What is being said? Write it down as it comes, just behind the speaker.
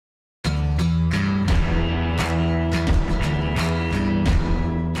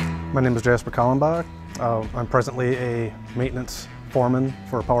My name is Jasper Kallenbach. I'm presently a maintenance foreman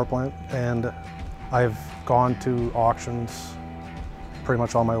for a power plant, and I've gone to auctions pretty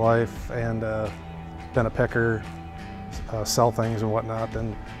much all my life and been a picker, sell things and whatnot,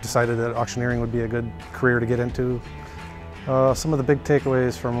 and decided that auctioneering would be a good career to get into. Some of the big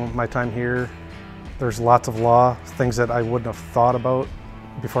takeaways from my time here: there's lots of law, things that I wouldn't have thought about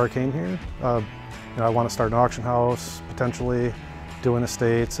before I came here. I want to start an auction house, potentially doing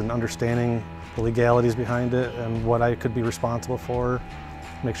estates and understanding the legalities behind it and what I could be responsible for.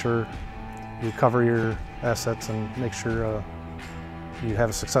 Make sure you cover your assets and make sure you have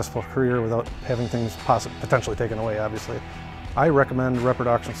a successful career without having things potentially taken away, obviously. I recommend Reppert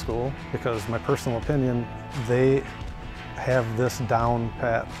Auction School because, my personal opinion, they have this down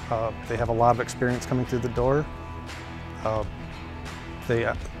pat. They have a lot of experience coming through the door. They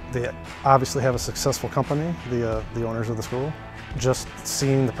obviously have a successful company, the owners of the school. Just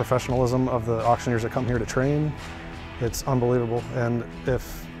seeing the professionalism of the auctioneers that come here to train, it's unbelievable. And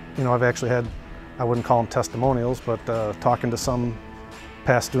if, I've actually had, I wouldn't call them testimonials, but talking to some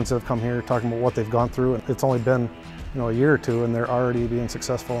past students that have come here, talking about what they've gone through, and it's only been, a year or two, and they're already being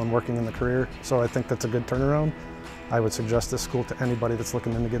successful and working in the career. So I think that's a good turnaround. I would suggest this school to anybody that's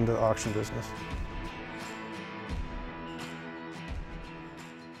looking to get into the auction business.